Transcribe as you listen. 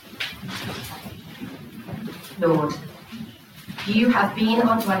Lord, you have been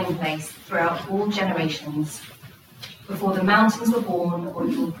our dwelling place throughout all generations. Before the mountains were born, or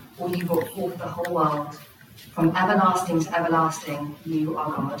you brought forth the whole world, from everlasting to everlasting, you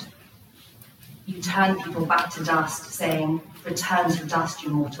are God. You turn people back to dust, saying, return to dust, you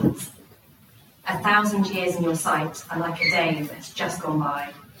mortals. 1,000 years in your sight are like a day that's just gone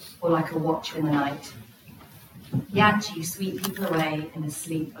by, or like a watch in the night. Yet you sweep people away in the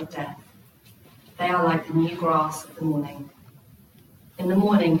sleep of death. They are like the new grass of the morning. In the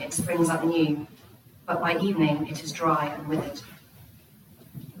morning it springs up new, but by evening it is dry and withered.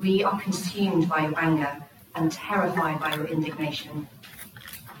 We are consumed by your anger and terrified by your indignation.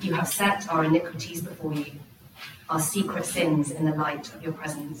 You have set our iniquities before you, our secret sins in the light of your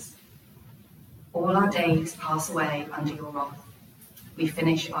presence. All our days pass away under your wrath. We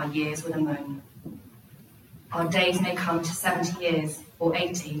finish our years with a moan. Our days may come to 70 years or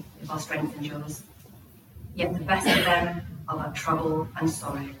 80 if our strength endures. Yet the best of them are but trouble and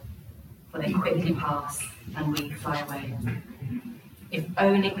sorrow, for they quickly pass and we fly away. If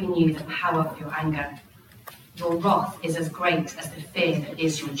only we knew the power of your anger. Your wrath is as great as the fear that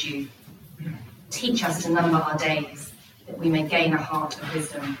is your due. Teach us to number our days, that we may gain a heart of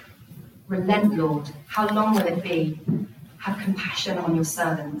wisdom. Relent, Lord, how long will it be? Have compassion on your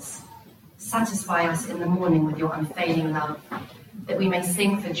servants. Satisfy us in the morning with your unfailing love, that we may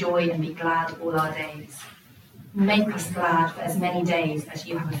sing for joy and be glad all our days. Make us glad for as many days as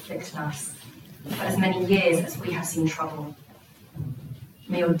you have afflicted us, for as many years as we have seen trouble.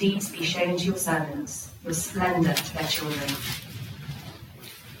 May your deeds be shown to your servants, your splendour to their children.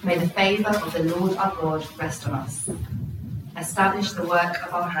 May the favour of the Lord our God rest on us. Establish the work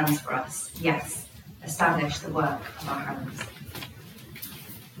of our hands for us. Yes, establish the work of our hands.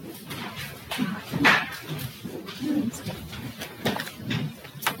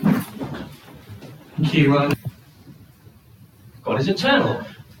 Thank you. God is eternal.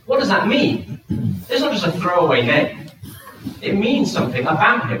 What does that mean? It's not just a throwaway name. It means something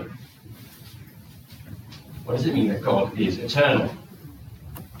about him. What does it mean that God is eternal?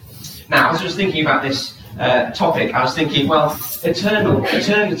 Now, as I was thinking about this topic, I was thinking, well,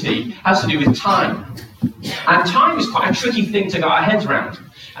 eternity has to do with time. And time is quite a tricky thing to get our heads around.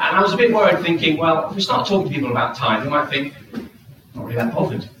 And I was a bit worried thinking, well, if we start talking to people about time, they might think, not really that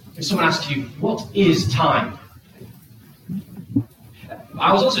bothered. If someone asks you, what is time?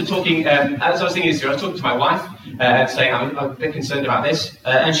 I was also talking, as I was thinking this year, I was talking to my wife, saying I'm a bit concerned about this,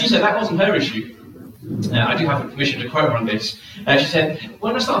 and she said that wasn't her issue. I do have permission to quote her on this. She said,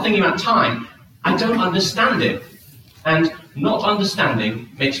 when I start thinking about time, I don't understand it, and not understanding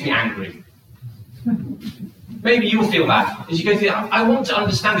makes me angry. Maybe you'll feel that as you go through it. I want to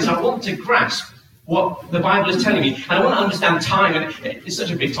understand this, I want to grasp what the Bible is telling me, and I want to understand time, and it's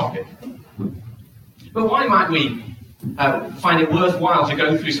such a big topic. But why might we find it worthwhile to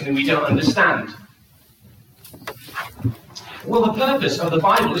go through something we don't understand? Well, the purpose of the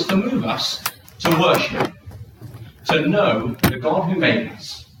Bible is to move us to worship, to know the God who made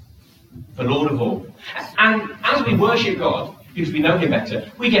us, the Lord of all. And as we worship God, because we know him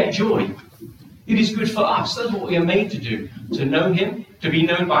better, we get joy. It is good for us. That's what we are made to do, to know him, to be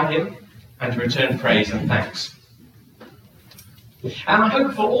known by him, and to return praise and thanks. And I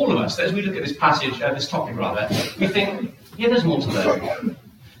hope for all of us, that as we look at this passage, this topic rather, we think, yeah, there's more to learn.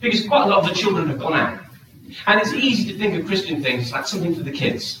 Because quite a lot of the children have gone out. And it's easy to think of Christian things like something for the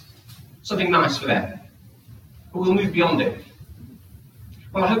kids, something nice for them. But we'll move beyond it.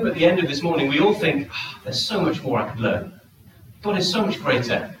 Well, I hope at the end of this morning we all think, there's so much more I could learn. God is so much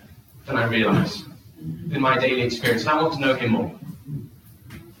greater than I realise in my daily experience, and I want to know him more.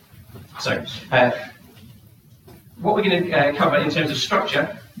 So, what we're going to cover in terms of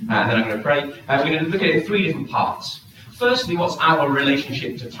structure, and then I'm going to pray, we're going to look at it in three different parts. Firstly, what's our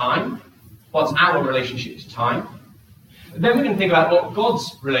relationship to time? What's our relationship to time? Then we're going to think about what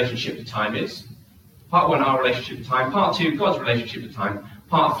God's relationship to time is. Part 1, our relationship to time. Part 2, God's relationship to time.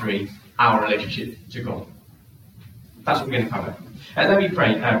 Part 3, our relationship to God. That's what we're going to cover. Let me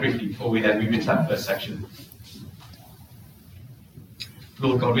pray briefly before we then move into that first section.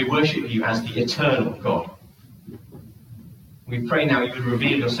 Lord God, we worship you as the eternal God. We pray now you would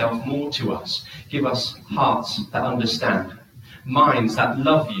reveal yourself more to us. Give us hearts that understand, minds that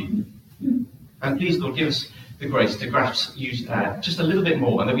love you. And please, Lord, give us the grace to grasp you just a little bit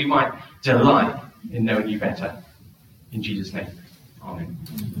more, and that we might delight in knowing you better. In Jesus' name. Amen.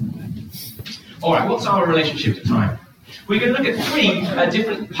 All right, what's our relationship to time? We're going to look at three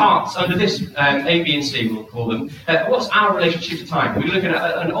different parts under this, A, B, and C, we'll call them. What's our relationship to time? We're looking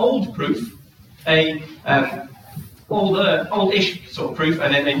at an old proof, oldish sort of proof,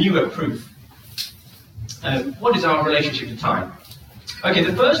 and then a newer proof. What is our relationship to time? Okay,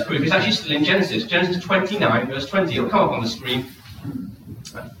 the first proof is actually still in Genesis. Genesis 29, verse 20. It'll come up on the screen.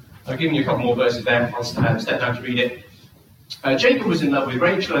 I've given you a couple more verses there. I'll step down to read it. Jacob was in love with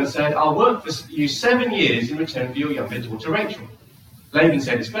Rachel and said, I'll work for you 7 years in return for your younger daughter Rachel. Laban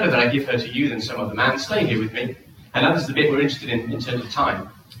said, it's better that I give her to you than some other man. Stay here with me. And that is the bit we're interested in terms of time.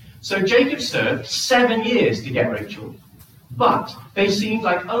 So Jacob served 7 years to get Rachel, but they seemed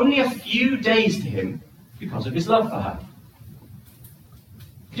like only a few days to him because of his love for her.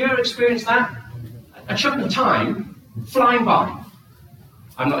 Did you ever experience that? A chunk of time flying by.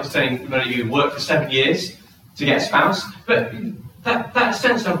 I'm not saying none of you work for 7 years to get a spouse, but that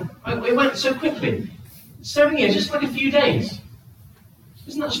sense of, it went so quickly. 7 years, just like a few days.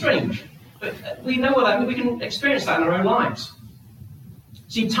 Isn't that strange? But we know what that, we can experience that in our own lives.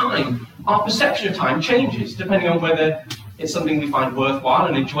 See, time, our perception of time changes depending on whether it's something we find worthwhile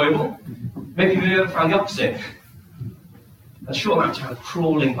and enjoyable. Maybe we ever found the opposite. A short amount of time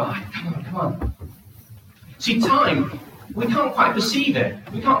crawling by. Come on. See, time, we can't quite perceive it.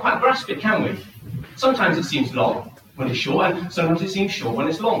 We can't quite grasp it, can we? Sometimes it seems long when it's short, and sometimes it seems short when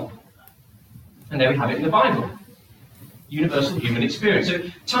it's long. And there we have it in the Bible. Universal human experience. So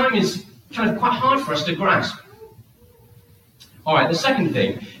time is kind of quite hard for us to grasp. All right, the second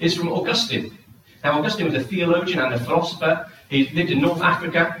thing is from Augustine. Now, Augustine was a theologian and a philosopher. He lived in North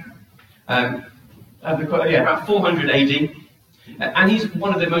Africa, about 400 AD. And he's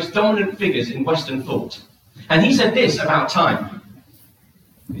one of the most dominant figures in Western thought. And he said this about time.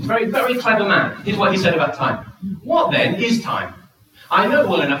 He's a very, very clever man. Here's what he said about time. What then is time? I know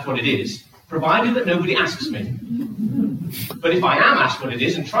well enough what it is, provided that nobody asks me. But if I am asked what it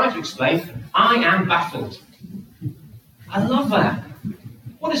is and try to explain, I am baffled. I love that.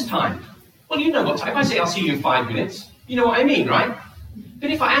 What is time? Well, you know what time. If I say I'll see you in 5 minutes, you know what I mean, right? But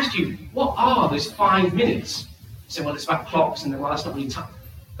if I asked you, what are those 5 minutes? You say, well, it's about clocks, and then, well, that's not really time.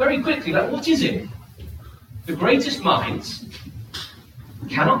 Very quickly, like, what is it? The greatest minds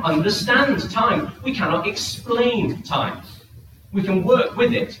cannot understand time. We cannot explain time. We can work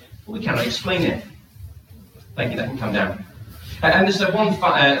with it, but we cannot explain it. Thank you, that can come down. And there's one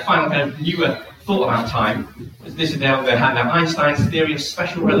final kind of newer thought about time. This is now Einstein's theory of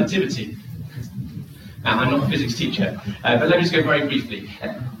special relativity. Now, I'm not a physics teacher, but let me just go very briefly.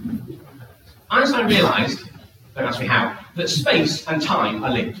 Einstein realized, don't ask me how, that space and time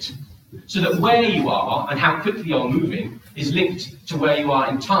are linked. So that where you are and how quickly you're moving is linked to where you are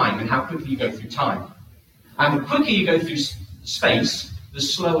in time and how quickly you go through time. And the quicker you go through space, the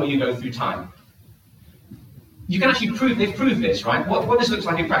slower you go through time. You can actually prove, they've proved this, right? What this looks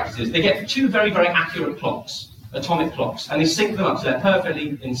like in practice is they get 2 very, very accurate clocks, atomic clocks, and they sync them up so they're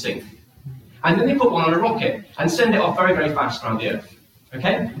perfectly in sync. And then they put one on a rocket and send it off very, very fast around the Earth.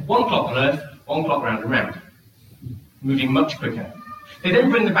 Okay? 1 clock on Earth, 1 clock round and round. Moving much quicker. They then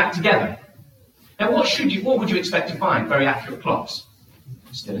bring them back together. Now what would you expect to find? Very accurate clocks.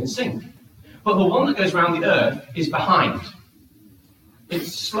 Still in sync. But the one that goes around the Earth is behind.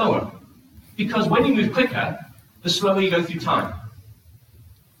 It's slower. Because when you move quicker, the slower you go through time.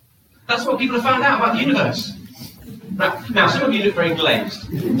 That's what people have found out about the universe. Now, some of you look very glazed.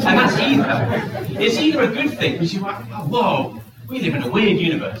 And that's it's either a good thing, because you're like, oh, whoa, we live in a weird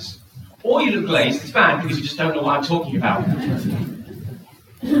universe. Or you look glazed, it's bad because you just don't know what I'm talking about.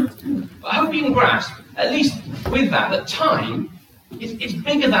 But I hope you can grasp, at least with that time is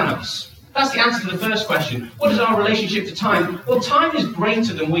bigger than us. That's the answer to the first question. What is our relationship to time? Well, time is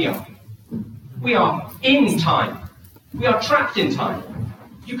greater than we are. We are in time. We are trapped in time.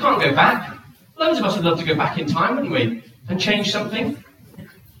 You can't go back. Loads of us would love to go back in time, wouldn't we? And change something.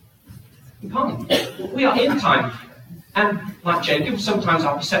 We can't. We are in time. And like Jacob, sometimes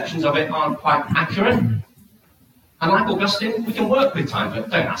our perceptions of it aren't quite accurate. And like Augustine, we can work with time, but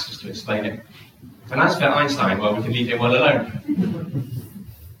don't ask us to explain it. And as for Einstein, well, we can leave him well alone.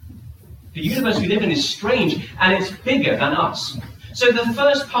 The universe we live in is strange, and it's bigger than us. So the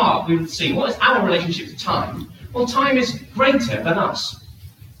first part we would see, what is our relationship to time? Well, time is greater than us.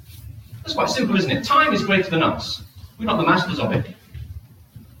 That's quite simple, isn't it? Time is greater than us. We're not the masters of it.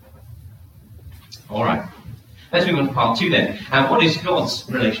 All right. Let's move on to part 2 then. And what is God's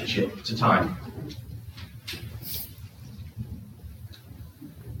relationship to time?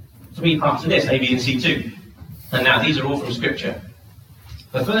 3 parts of this, A, B, and C too. And now these are all from Scripture.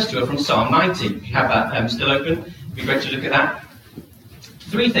 The first 2 are from Psalm 90. If you have that still open, it'd be great to look at that.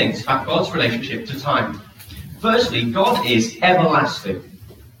 3 things about God's relationship to time. Firstly, God is everlasting.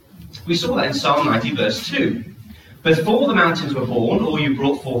 We saw that in Psalm 90, verse 2. Before the mountains were born, or you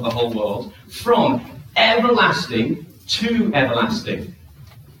brought forth the whole world, from everlasting to everlasting.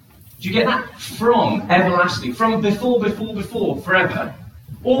 Do you get that? From everlasting, from before, forever,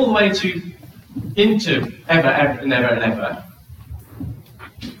 all the way to into ever and ever and ever.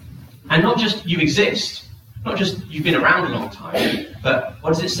 And not just you exist, not just you've been around a long time, but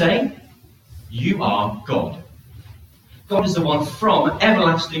what does it say? You are God. God is the one from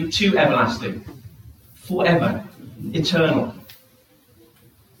everlasting to everlasting, forever, eternal.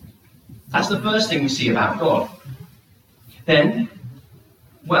 That's the first thing we see about God. Then,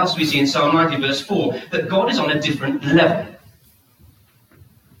 what else do we see in Psalm 90 verse 4? That God is on a different level.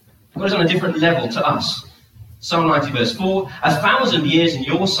 God is on a different level to us. Psalm 90 verse 4, 1,000 years in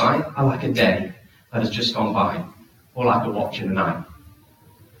your sight are like a day that has just gone by, or like a watch in the night.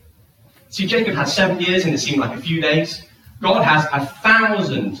 See, Jacob had 7 years and it seemed like a few days. God has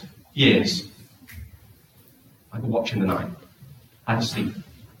 1,000 years, like a watch in the night, like a sleep.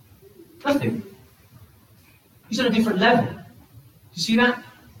 Nothing. He's on a different level. Do you see that?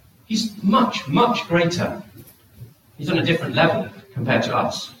 He's much, much greater. He's on a different level compared to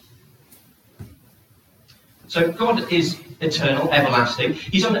us. So God is eternal, everlasting.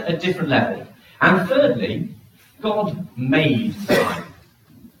 He's on a different level. And thirdly, God made time.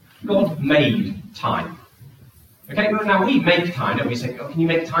 God made time. Okay, well, now we make time, don't we? Say, oh, can you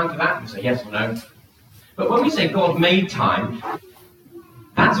make time for that? And we say yes or no. But when we say God made time,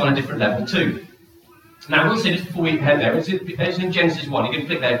 that's on a different level too. Now, I will say this before we head there. It's in Genesis 1. You can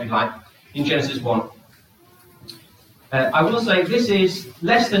click there if you like. In Genesis 1. I will say this is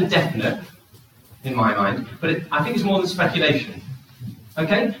less than definite in my mind, but I think it's more than speculation.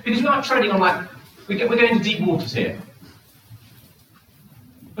 Okay? Because we aren't treading on we're going to deep waters here.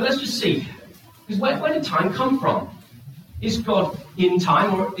 But let's just see. Because where did time come from? Is God in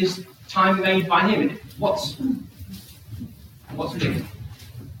time, or is time made by him? What's the difference?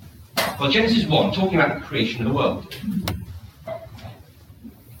 Well, Genesis 1, talking about the creation of the world.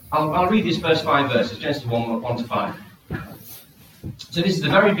 I'll read these first 5 verses, Genesis 1 to 5. So this is the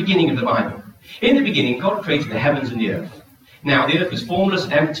very beginning of the Bible. In the beginning, God created the heavens and the earth. Now the earth was formless,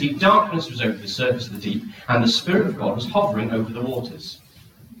 empty, darkness was over the surface of the deep, and the Spirit of God was hovering over the waters.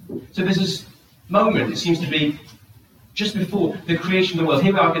 So there's this moment, it seems to be just before the creation of the world.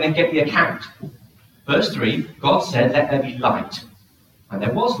 Here we are going to get the account. Verse 3, God said, let there be light. And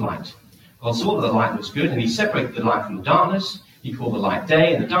there was light. God saw that the light was good, and he separated the light from the darkness. He called the light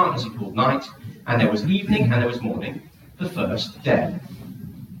day, and the darkness he called night. And there was evening, and there was morning, the first day.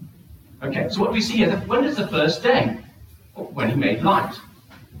 Okay, so what do we see here? When is the first day? Well, when he made light.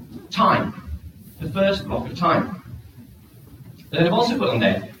 Time. The first block of time. And I've also put on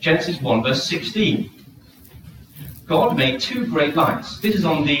there, Genesis 1, verse 16. God made 2 great lights. This is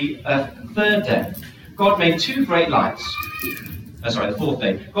on the 3rd day. God made 2 great lights. The 4th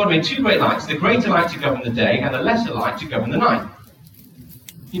day. God made 2 great lights, the greater light to govern the day, and the lesser light to govern the night.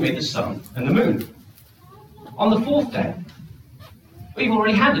 He made the sun and the moon. On the 4th day, we've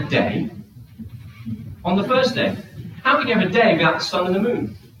already had a day on the 1st day. How can you have a day without the sun and the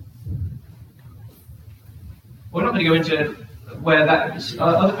moon? We're not going to go into where that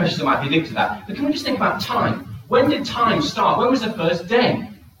other questions that might be linked to that. But can we just think about time? When did time start? When was the first day?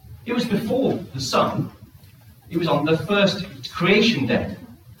 It was before the sun. It was on the first creation day.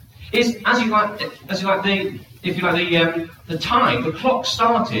 It's the time, the clock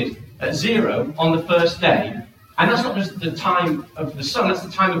started at 0 on the first day, and that's not just the time of the sun, that's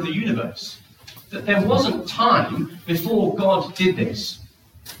the time of the universe. That there wasn't time before God did this.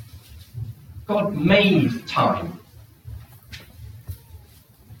 God made time.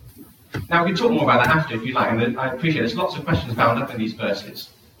 Now, we can talk more about that after if you like, and I appreciate there's lots of questions bound up in these verses.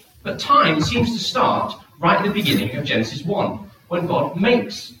 But time seems to start right at the beginning of Genesis 1, when God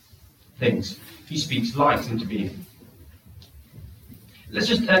makes things. He speaks light into being. Let's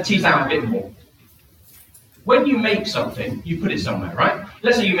just tease out a bit more. When you make something, you put it somewhere, right?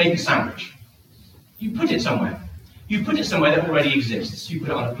 Let's say you make a sandwich. You put it somewhere. You put it somewhere that already exists. You put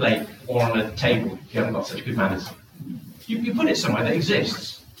it on a plate or on a table, if you haven't got such good manners. You put it somewhere that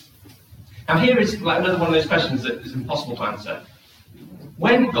exists. Now here is another one of those questions that is impossible to answer.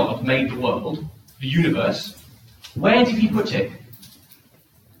 When God made the world, the universe, where did he put it?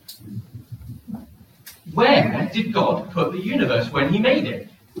 Where did God put the universe when he made it?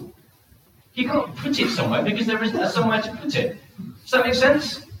 He can't put it somewhere because there isn't somewhere to put it. Does that make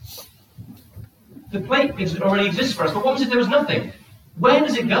sense? The plate already exists for us, but what was it? There was nothing. Where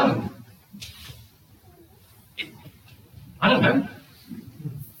does it go? I don't know.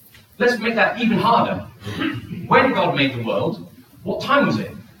 Let's make that even harder. When God made the world, what time was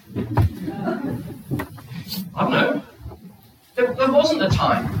it? I don't know. There wasn't a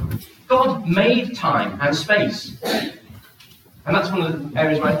time. God made time and space. And And that's one of the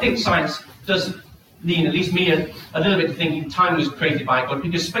areas where I think science does lean, at least me, a little bit to thinking time was created by God,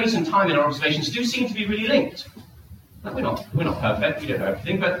 because space and time in our observations do seem to be really linked. Now, we're not perfect, we don't know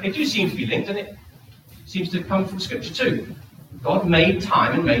everything, but they do seem to be linked, and it seems to come from Scripture too. God made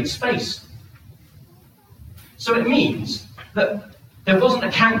time and made space. So it means that there wasn't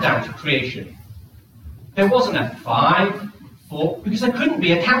a countdown to creation. There wasn't a 5, 4, because there couldn't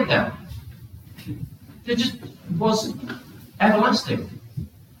be a countdown. There just was everlasting.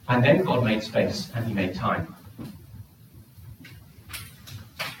 And then God made space, and he made time.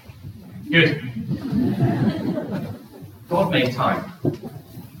 Good. God made time.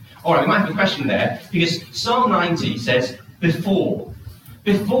 All right, we might have a question there, because Psalm 90 says, before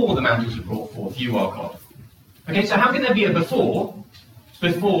the mountains were brought forth, you are God. Okay, so how can there be a before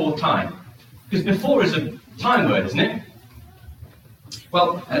time? Because before is a time word, isn't it?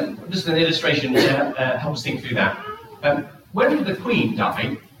 Well, just an illustration to help us think through that. When the Queen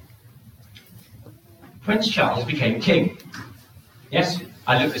died, Prince Charles became king. Yes,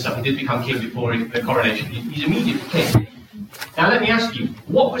 I looked this up. He did become king before the coronation. He's immediately king. Now let me ask you,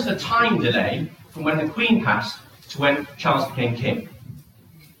 what was the time delay from when the Queen passed to when Charles became king?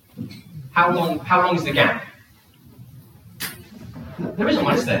 How long is the gap? There isn't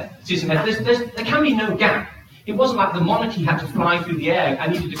one, is there? There can be no gap. It wasn't like the monarchy had to fly through the air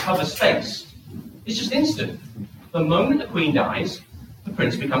and needed to cover space. It's just instant. The moment the Queen dies, the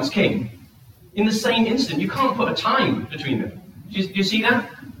prince becomes king. In the same instant, you can't put a time between them. Do you see that?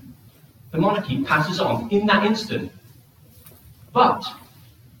 The monarchy passes on in that instant. But,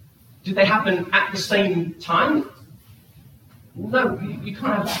 did they happen at the same time? No, you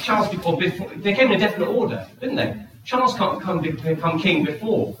can't have Charles before. They came in a definite order, didn't they? Charles can't become king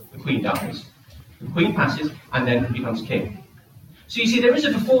before the Queen dies. The Queen passes, and then he becomes king. So you see, there is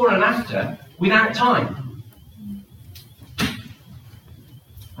a before and an after without time.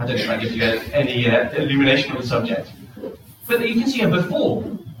 I don't know if that gives you any illumination on the subject. But you can see a before,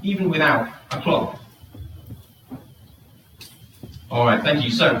 even without a clock. All right, thank you.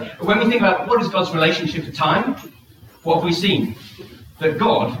 So, when we think about what is God's relationship to time, what have we seen? That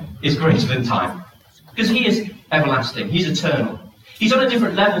God is greater than time. Because he is everlasting, he's eternal. He's on a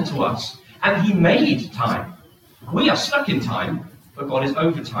different level to us, and he made time. We are stuck in time, but God is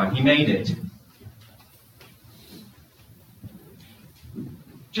over time. He made it.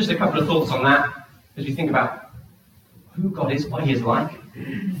 Just a couple of thoughts on that as we think about who God is, what he is like.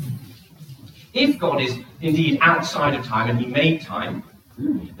 If God is indeed outside of time and he made time,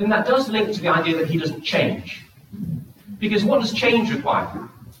 then that does link to the idea that he doesn't change. Because what does change require?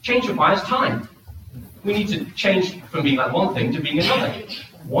 Change requires time. We need to change from being like one thing to being another.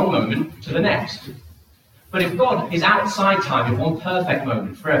 One moment to the next. But if God is outside time in one perfect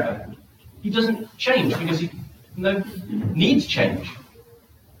moment forever, he doesn't change because he no need to change.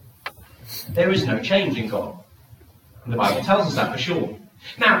 There is no change in God. And the Bible tells us that for sure.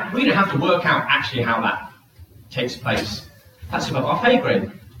 Now, we don't have to work out actually how that takes place. That's above our pay grade.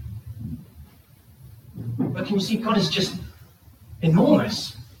 But can you see, God is just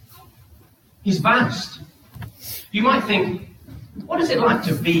enormous. He's vast. You might think, what is it like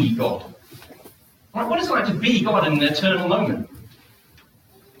to be God? What is it like to be God in an eternal moment?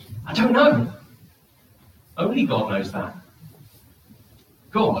 I don't know. Only God knows that.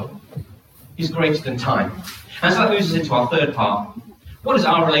 God is greater than time. And so that moves us into our third part. What is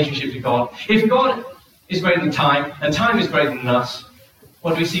our relationship to God? If God is greater than time, and time is greater than us,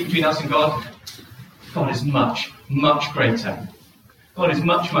 what do we see between us and God? God is much, much greater. God is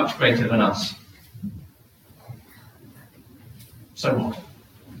much, much greater than us. So what?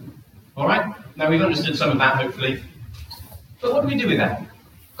 All right? Now we've understood some of that, hopefully. But what do we do with that?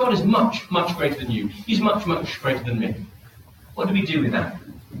 God is much, much greater than you. He's much, much greater than me. What do we do with that?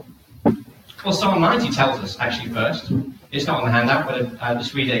 Well, Psalm 90 tells us, actually, first. It's not on the handout, but I'll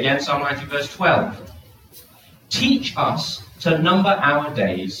just read it again. Psalm 90, verse 12. Teach us to number our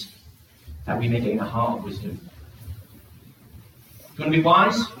days, that we may gain a heart of wisdom. You want to be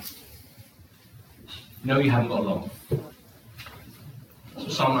wise? No, you haven't got long. That's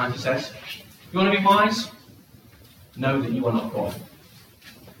what Psalm 90 says. You want to be wise? Know that you are not God.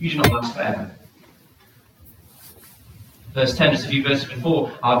 You do not last forever. Verse 10, just a few verses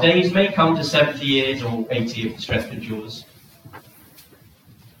before, our days may come to 70 years or 80 if the strength endures.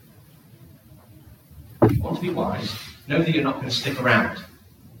 If you want to be wise, know that you're not going to stick around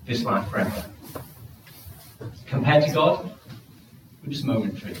this life forever. Compared to God, we're just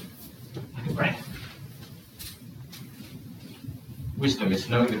momentary, like a breath. Wisdom is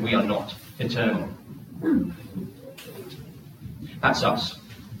knowing that we are not eternal. That's us.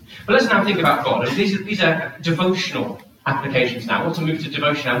 But let's now think about God. These are devotional applications now. I want to move to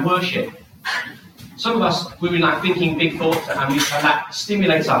devotion and worship. Some of us, we really like thinking big thoughts, and that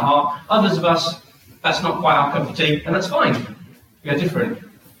stimulates our heart. Others of us, that's not quite our cup of tea, and that's fine. We are different.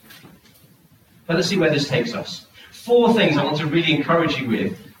 But let's see where this takes us. 4 things I want to really encourage you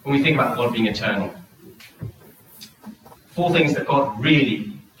with when we think about God being eternal. 4 things that God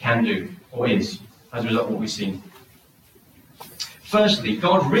really can do, or is, as a result of what we've seen. Firstly,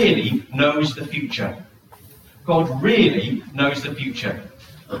 God really knows the future. God really knows the future.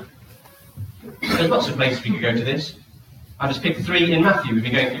 There's lots of places we could go to this. I just picked 3 in Matthew. We've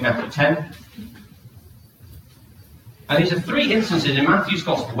been going through Matthew 10. And these are 3 instances in Matthew's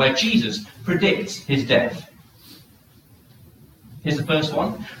Gospel where Jesus predicts his death. Here's the first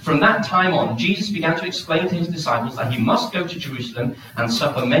one. From that time on, Jesus began to explain to his disciples that he must go to Jerusalem and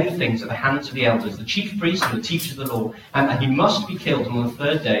suffer many things at the hands of the elders, the chief priests and the teachers of the law, and that he must be killed and on the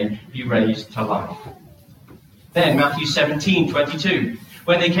 3rd day be raised to life. Then Matthew 17:22.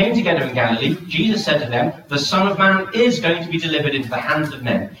 When they came together in Galilee, Jesus said to them, the Son of Man is going to be delivered into the hands of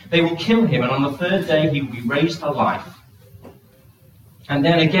men. They will kill him, and on the 3rd day he will be raised to life. And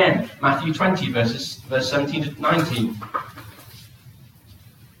then again, Matthew 20, verse 17 to 19.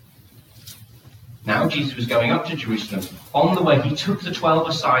 Now Jesus was going up to Jerusalem. On the way he took the 12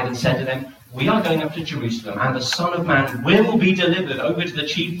 aside and said to them, we are going up to Jerusalem, and the Son of Man will be delivered over to the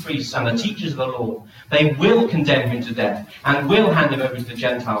chief priests and the teachers of the law. They will condemn him to death, and will hand him over to the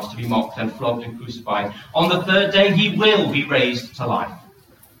Gentiles to be mocked and flogged and crucified. On the 3rd day he will be raised to life.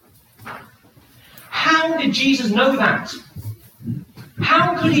 How did Jesus know that?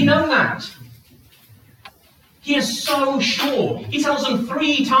 How could he know that? He is so sure. He tells them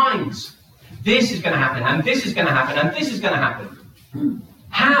 3 times, this is going to happen, and this is going to happen, and this is going to happen.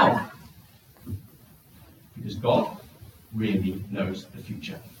 How? Because God really knows the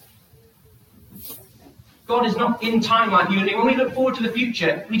future. God is not in time like you and me. When we look forward to the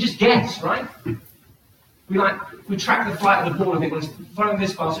future, we just guess, right? We track the flight of the ball and think, well, it's throwing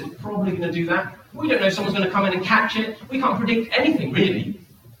this far, so it's probably going to do that. We don't know if someone's going to come in and catch it. We can't predict anything, really.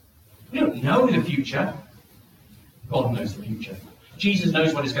 We don't know the future. God knows the future. Jesus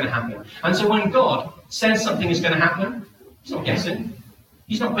knows what is going to happen. And so when God says something is going to happen, he's not guessing.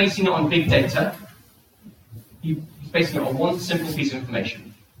 He's not basing it on big data. He's basing it on one simple piece of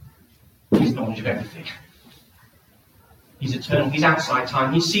information. His knowledge of everything. He's eternal. He's outside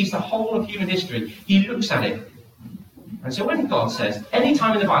time. He sees the whole of human history. He looks at it. And so when God says, any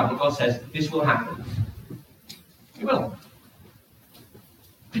time in the Bible, God says, this will happen, he will.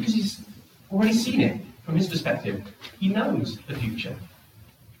 Because he's already seen it from his perspective. He knows the future.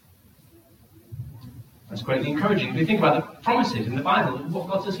 That's greatly encouraging. If we think about the promises in the Bible, what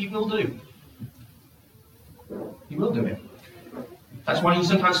God says he will do. He will do it. That's why he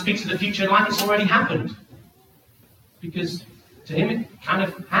sometimes speaks of the future like it's already happened. Because to him it kind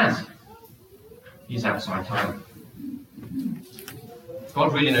of has. He's outside time.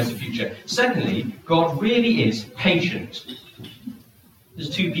 God really knows the future. Secondly, God really is patient. There's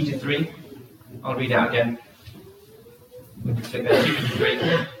 2 Peter 3. I'll read out again. We can click there, 2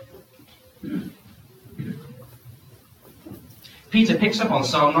 Peter 3. Peter picks up on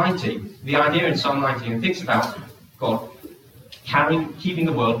Psalm 90, the idea in Psalm 90, and thinks about God keeping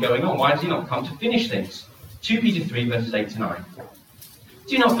the world going on. Why does he not come to finish things? 2 Peter 3, verses 8 to 9.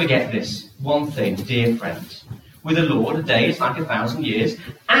 Do not forget this one thing, dear friends. With the Lord, a day is like 1,000 years,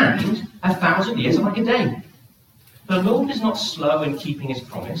 and 1,000 years are like a day. The Lord is not slow in keeping his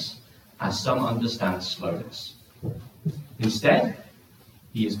promise, as some understand slowness. Instead,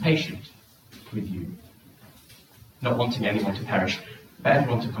 he is patient with you, not wanting anyone to perish, but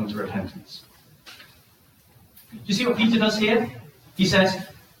everyone to come to repentance. Do you see what Peter does here? He says,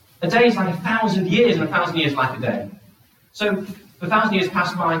 a day is like 1,000 years, and 1,000 years like a day. So 1,000 years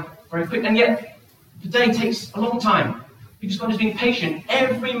pass by very quick, and yet the day takes a long time, because God is being patient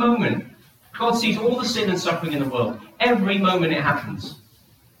every moment. God sees all the sin and suffering in the world. Every moment it happens.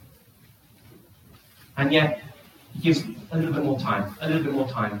 And yet, he gives a little bit more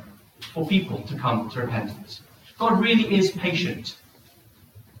time for people to come to repentance. God really is patient.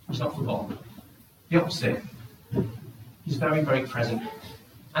 He's not forgotten. The opposite. He's very, very present.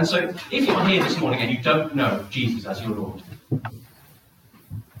 And so, if you're here this morning and you don't know Jesus as your Lord,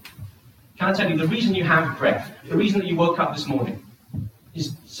 can I tell you, the reason you have breath, the reason that you woke up this morning,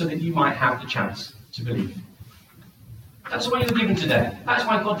 is so that you might have the chance to believe. That's why you're living today. That's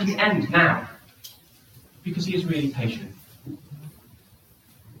why God didn't end now. Because he is really patient.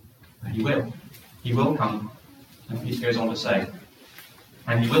 And he will. He will come. And Peter goes on to say,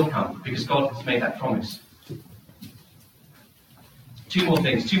 and he will come, because God has made that promise. Two more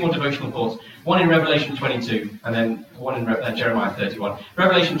things, two more devotional thoughts. One in Revelation 22, and then one in Jeremiah 31.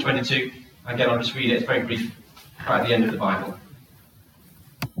 Revelation 22, again, I'll just read it. It's very brief, right at the end of the Bible.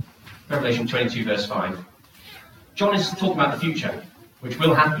 Revelation 22, verse 5. John is talking about the future, which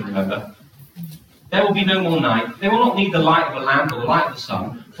will happen, remember. There will be no more night. They will not need the light of a lamp or the light of the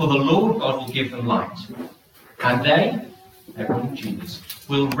sun, for the Lord God will give them light. And they, everyone in Jesus,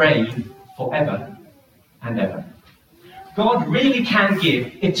 will reign forever and ever. God really can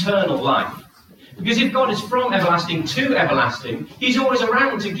give eternal life. Because if God is from everlasting to everlasting, he's always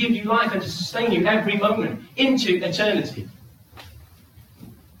around to give you life and to sustain you every moment into eternity.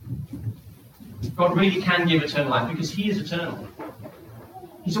 God really can give eternal life because he is eternal.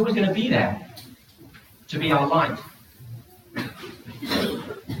 He's always going to be there to be our light. I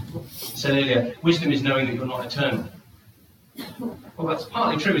said earlier, wisdom is knowing that you're not eternal. Well, that's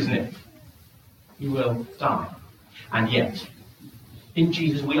partly true, isn't it? You will die. And yet, in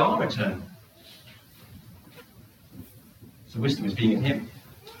Jesus we are eternal. So wisdom is being in him.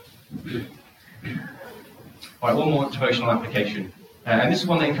 All right, one more devotional application. And this is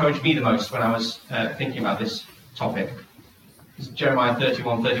one that encouraged me the most when I was thinking about this topic. It's Jeremiah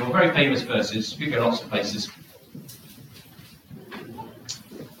 31, very famous verses. You go lots of places.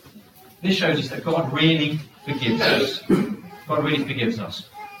 This shows us that God really forgives us. God really forgives us.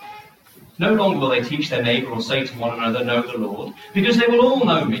 No longer will they teach their neighbour or say to one another, know the Lord, because they will all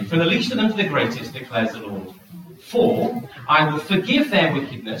know me, from the least of them to the greatest, declares the Lord. For I will forgive their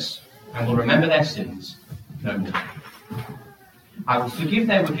wickedness and will remember their sins no more. I will forgive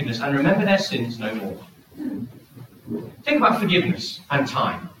their wickedness and remember their sins no more. Think about forgiveness and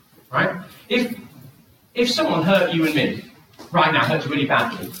time, right? If someone hurt you and me, right now, hurt you really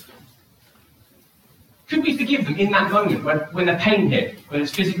badly, could we forgive them in that moment when the pain hit, whether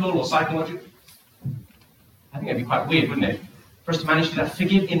it's physical or psychological? I think that'd be quite weird, wouldn't it? For us to manage to do that,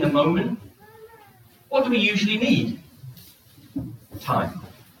 forgive in the moment. What do we usually need? Time.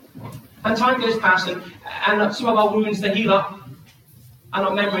 And time goes past, and some of our wounds, they heal up, and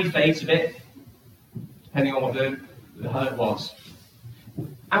our memory fades a bit, depending on what the hurt was.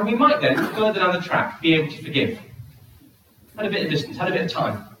 And we might then, further down the track, be able to forgive. Had a bit of distance, had a bit of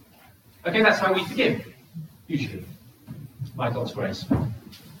time. Okay, that's how we forgive. Usually, by God's grace.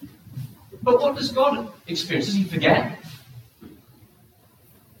 But what does God experience? Does he forget?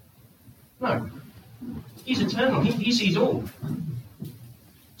 No. He's eternal. He sees all.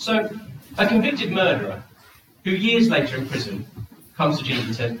 So, a convicted murderer who years later in prison comes to Jesus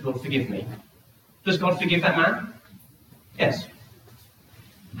and says, Lord, forgive me. Does God forgive that man? Yes.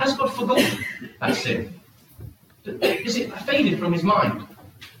 Has God forgotten that sin? Is it faded from his mind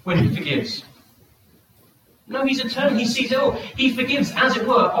when he forgives? No, he's eternal. He sees it all. He forgives, as it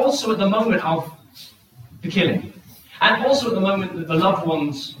were, also at the moment of the killing. And also at the moment that the loved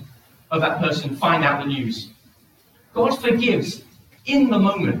ones of that person find out the news. God forgives in the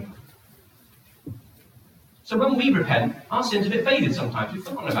moment. So when we repent, our sin's a bit faded sometimes. We've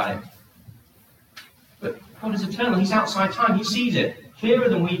forgotten about it. But God is eternal. He's outside time. He sees it clearer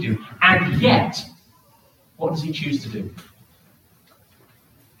than we do. And yet, what does he choose to do?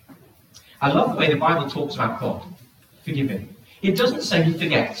 I love the way the Bible talks about God forgiving. It doesn't say he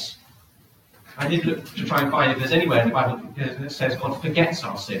forgets. I did look to try and find if there's anywhere in the Bible that says God forgets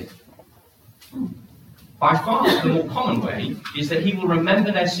our sin. By far, the more common way is that he will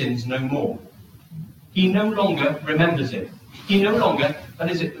remember their sins no more. He no longer remembers it. He no longer,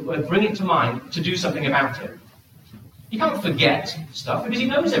 bring it to mind to do something about it. He can't forget stuff because he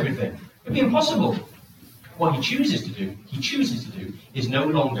knows everything. It'd be impossible. What he chooses to do, is no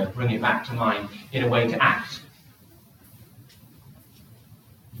longer bring it back to mind in a way to act.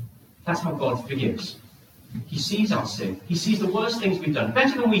 That's how God forgives. He sees our sin. He sees the worst things we've done,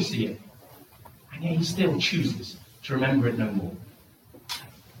 better than we see it. And yet he still chooses to remember it no more.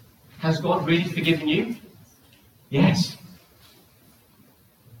 Has God really forgiven you? Yes.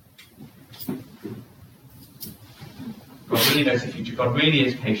 God really knows the future. God really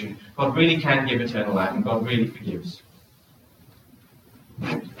is patient. God really can give eternal life, and God really forgives.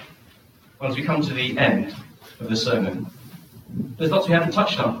 Well, as we come to the end of the sermon, there's lots we haven't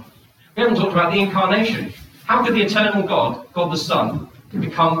touched on. We haven't talked about the incarnation. How could the eternal God, God the Son,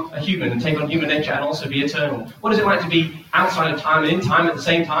 become a human and take on human nature and also be eternal? What is it like to be outside of time and in time at the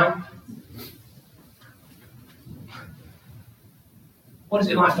same time? What is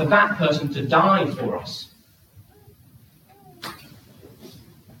it like for that person to die for us?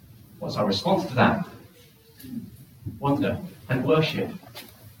 What's our response to that? Wonder and worship.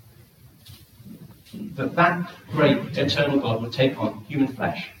 That great eternal God would take on human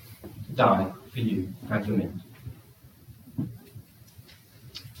flesh to die for you and for me.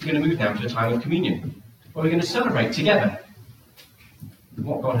 we're going to move now to a time of communion, where we're going to celebrate together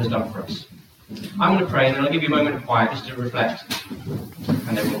what God has done for us. I'm going to pray, and then I'll give you a moment of quiet just to reflect,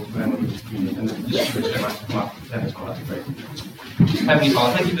 and then we'll move to communion. And the stewards don't have to come up then as well. That'd be great. Heavenly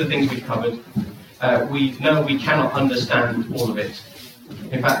Father, thank you for the things we've covered. We know we cannot understand all of it.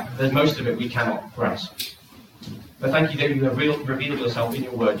 In fact, there's most of it we cannot grasp. But thank you that you have revealed yourself in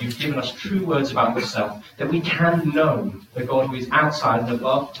your word. You've given us true words about yourself, that we can know the God who is outside and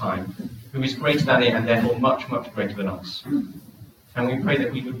above time, who is greater than it and therefore much, much greater than us. And we pray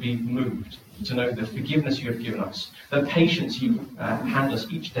that we would be moved to know the forgiveness you have given us, the patience you hand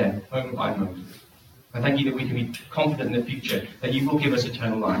us each day, moment by moment. And thank you that we can be confident in the future that you will give us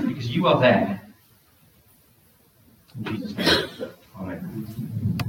eternal life, because you are there. In Jesus' name.